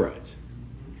for car rides.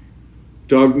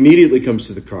 Dog immediately comes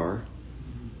to the car.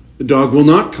 The dog will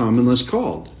not come unless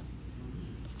called.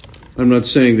 I'm not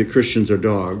saying that Christians are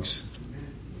dogs,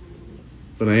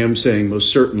 but I am saying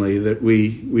most certainly that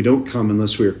we don't come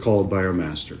unless we are called by our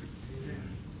Master,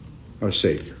 our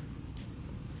Savior,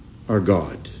 our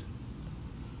God,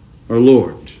 our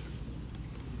Lord.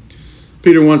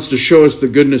 Peter wants to show us the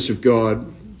goodness of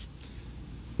God.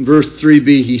 In verse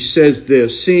 3b, he says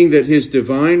this, seeing that his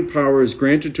divine power has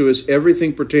granted to us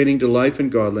everything pertaining to life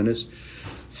and godliness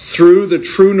through the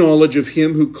true knowledge of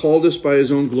him who called us by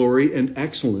his own glory and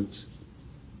excellence.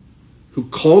 Who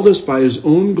called us by his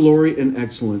own glory and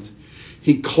excellence.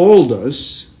 He called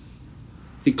us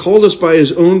by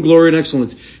his own glory and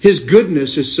excellence. His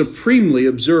goodness is supremely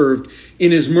observed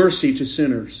in his mercy to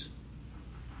sinners.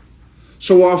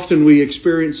 So often we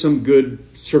experience some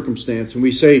good circumstance and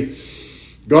we say,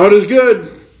 God is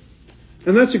good.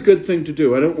 And that's a good thing to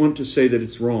do. I don't want to say that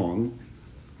it's wrong.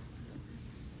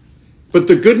 But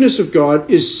the goodness of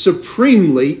God is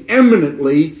supremely,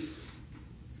 eminently,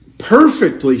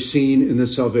 perfectly seen in the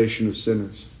salvation of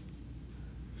sinners.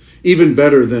 Even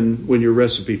better than when your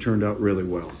recipe turned out really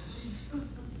well.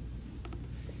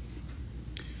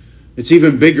 It's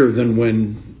even bigger than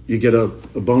when you get a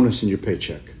bonus in your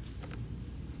paycheck.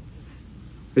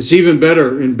 It's even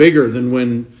better and bigger than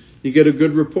when you get a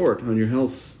good report on your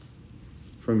health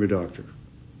from your doctor.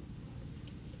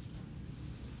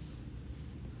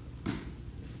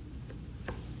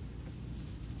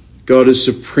 God is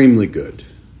supremely good.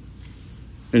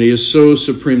 And he is so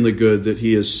supremely good that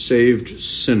he has saved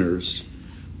sinners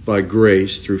by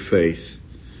grace through faith.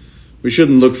 We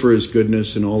shouldn't look for his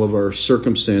goodness in all of our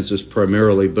circumstances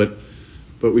primarily, but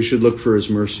we should look for his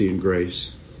mercy and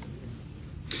grace.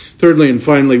 Thirdly and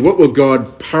finally, what will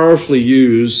God powerfully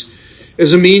use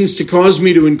as a means to cause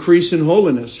me to increase in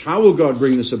holiness? How will God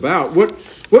bring this about?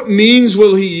 What means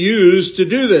will he use to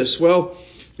do this? Well,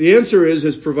 the answer is,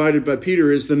 as provided by Peter,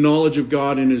 is the knowledge of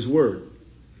God in his word.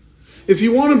 If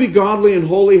you want to be godly and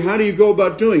holy, how do you go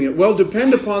about doing it? Well,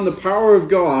 depend upon the power of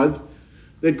God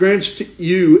that grants to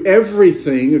you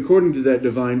everything, according to that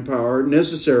divine power,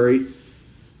 necessary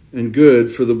and good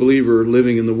for the believer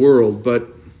living in the world. But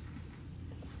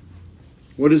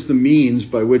what is the means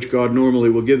by which God normally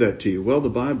will give that to you? Well, the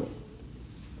Bible.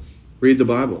 Read the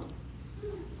Bible.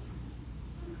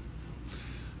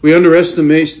 We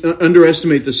underestimate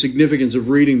the significance of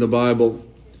reading the Bible.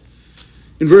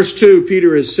 In verse 2,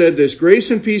 Peter has said this,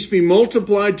 grace and peace be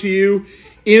multiplied to you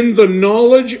in the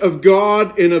knowledge of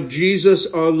God and of Jesus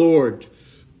our Lord.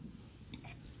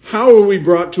 How are we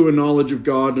brought to a knowledge of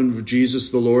God and of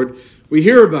Jesus the Lord? We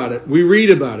hear about it. We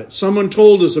read about it. Someone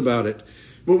told us about it.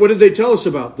 But what did they tell us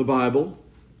about the Bible?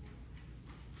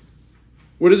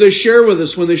 What did they share with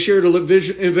us when they shared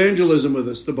evangelism with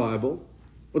us? The Bible.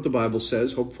 What the Bible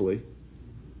says, hopefully.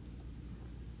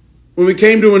 When we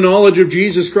came to a knowledge of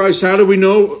Jesus Christ, how do we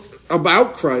know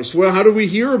about Christ? Well, how do we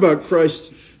hear about Christ's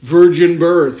virgin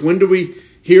birth? When do we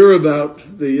hear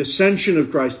about the ascension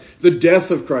of Christ, the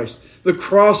death of Christ, the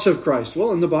cross of Christ?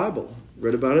 Well, in the Bible.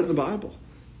 Read about it in the Bible.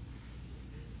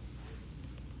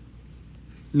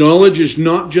 Knowledge is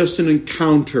not just an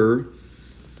encounter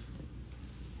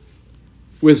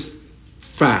with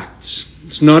facts.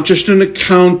 It's not just an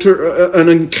encounter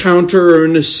or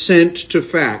an assent to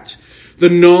facts. The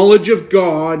knowledge of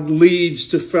God leads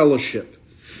to fellowship.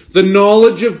 The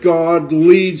knowledge of God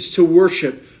leads to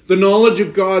worship. The knowledge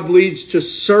of God leads to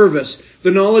service.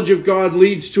 The knowledge of God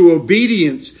leads to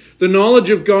obedience. The knowledge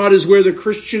of God is where the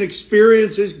Christian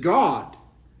experiences God.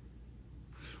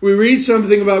 We read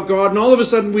something about God and all of a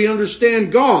sudden we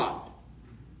understand God.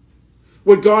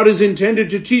 What God is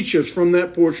intended to teach us from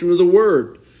that portion of the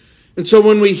Word. And so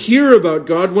when we hear about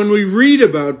God, when we read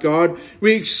about God,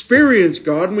 we experience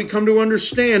God and we come to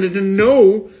understand and to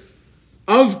know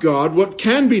of God, what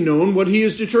can be known, what he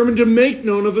is determined to make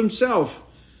known of himself.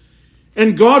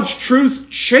 And God's truth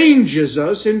changes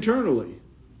us internally.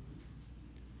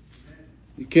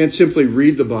 You can't simply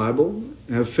read the Bible,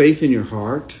 have faith in your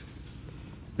heart,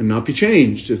 and not be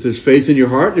changed. If there's faith in your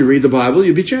heart and you read the Bible,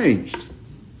 you'll be changed.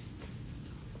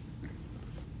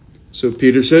 So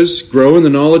Peter says, grow in the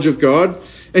knowledge of God,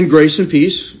 and grace and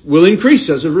peace will increase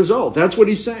as a result. That's what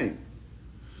he's saying.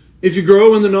 If you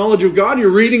grow in the knowledge of God,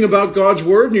 you're reading about God's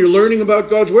Word, and you're learning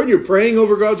about God's Word, you're praying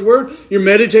over God's Word, you're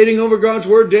meditating over God's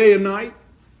Word day and night.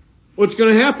 What's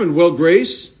going to happen? Well,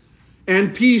 grace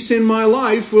and peace in my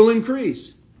life will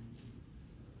increase.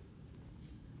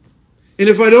 And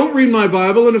if I don't read my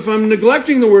Bible, and if I'm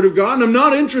neglecting the Word of God, and I'm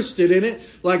not interested in it,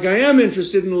 like I am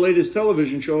interested in the latest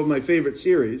television show of my favorite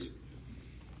series,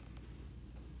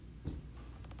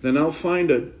 then I'll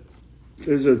find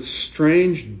there's a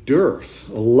strange dearth,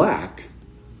 a lack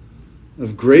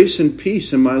of grace and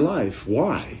peace in my life.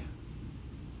 Why?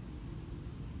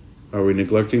 Are we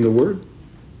neglecting the Word?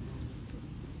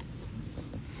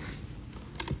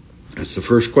 That's the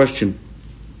first question.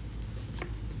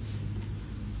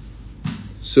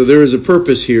 So there is a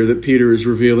purpose here that Peter is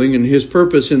revealing, and his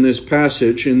purpose in this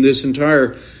passage, in this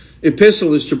entire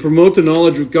epistle, is to promote the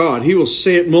knowledge of God. He will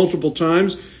say it multiple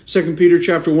times. 2 Peter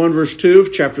chapter 1 verse 2,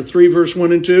 chapter 3 verse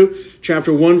 1 and 2,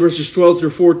 chapter 1 verses 12 through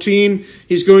 14.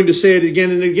 He's going to say it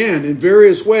again and again in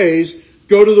various ways.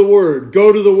 Go to the Word.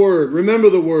 Go to the Word. Remember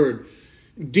the Word.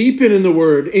 Deepen in the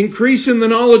Word. Increase in the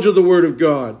knowledge of the Word of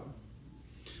God.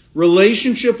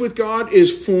 Relationship with God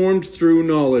is formed through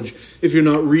knowledge. If you're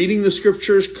not reading the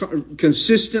Scriptures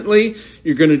consistently,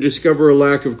 you're going to discover a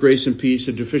lack of grace and peace,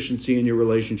 a deficiency in your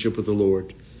relationship with the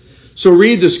Lord. So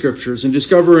read the Scriptures and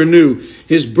discover anew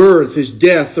His birth, His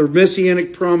death, the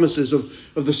messianic promises of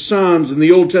the Psalms and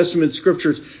the Old Testament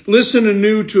Scriptures. Listen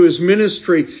anew to His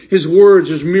ministry, His words,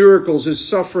 His miracles, His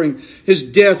suffering, His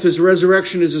death, His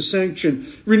resurrection, His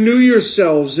ascension. Renew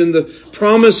yourselves in the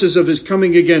promises of His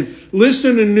coming again.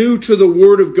 Listen anew to the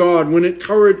Word of God when it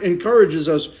encourages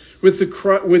us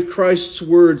with Christ's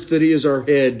words that He is our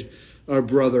head, our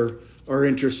brother, our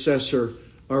intercessor,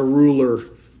 our ruler,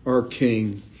 our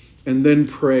King. And then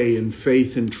pray in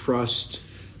faith and trust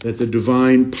that the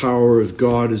divine power of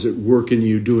God is at work in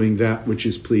you, doing that which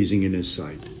is pleasing in His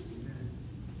sight.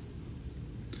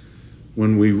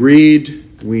 When we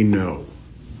read, we know.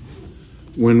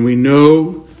 When we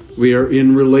know, we are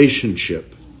in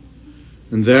relationship.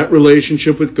 And that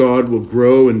relationship with God will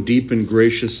grow and deepen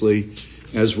graciously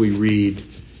as we read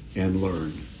and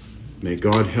learn. May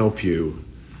God help you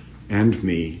and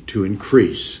me to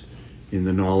increase in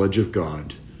the knowledge of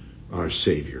God, our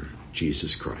Savior,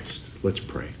 Jesus Christ. Let's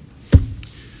pray.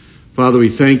 Father, we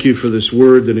thank you for this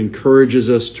word that encourages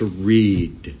us to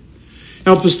read.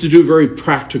 Help us to do very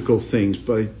practical things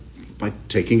by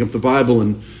taking up the Bible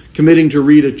and committing to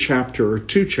read a chapter or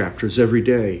 2 chapters every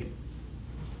day.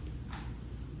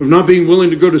 Of not being willing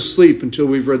to go to sleep until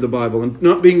we've read the Bible, and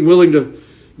not being willing to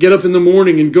get up in the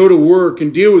morning and go to work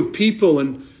and deal with people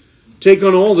and take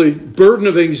on all the burden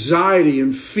of anxiety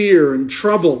and fear and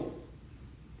trouble,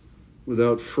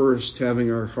 without first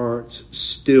having our hearts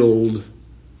stilled,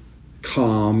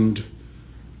 calmed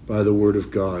by the Word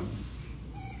of God.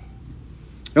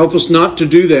 Help us not to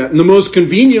do that in the most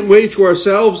convenient way to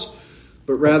ourselves,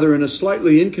 but rather in a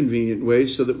slightly inconvenient way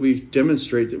so that we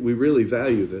demonstrate that we really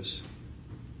value this,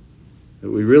 that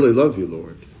we really love you,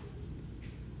 Lord,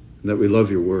 and that we love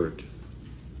your Word.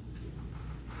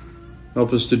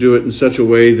 Help us to do it in such a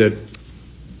way that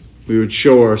we would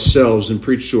show ourselves and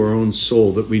preach to our own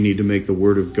soul that we need to make the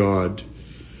Word of God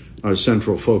our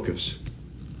central focus.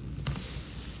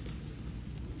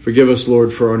 Forgive us,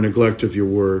 Lord, for our neglect of your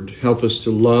Word. Help us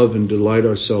to love and delight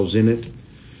ourselves in it,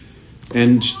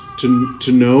 and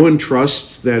to know and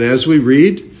trust that as we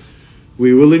read,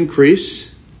 we will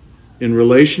increase in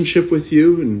relationship with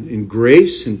you and in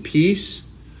grace and peace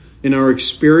in our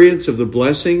experience of the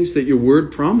blessings that your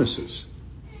Word promises.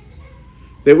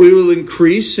 That we will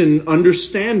increase in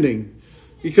understanding,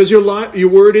 because your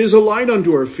Word is a light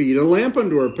unto our feet, a lamp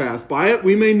unto our path. By it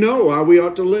we may know how we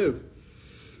ought to live.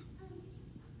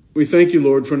 We thank you,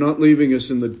 Lord, for not leaving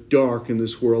us in the dark in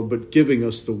this world, but giving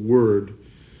us the Word,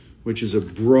 which is a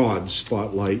broad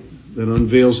spotlight that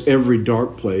unveils every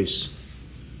dark place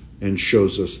and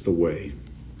shows us the way.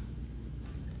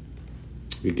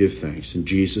 We give thanks in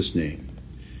Jesus' name.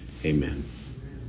 Amen.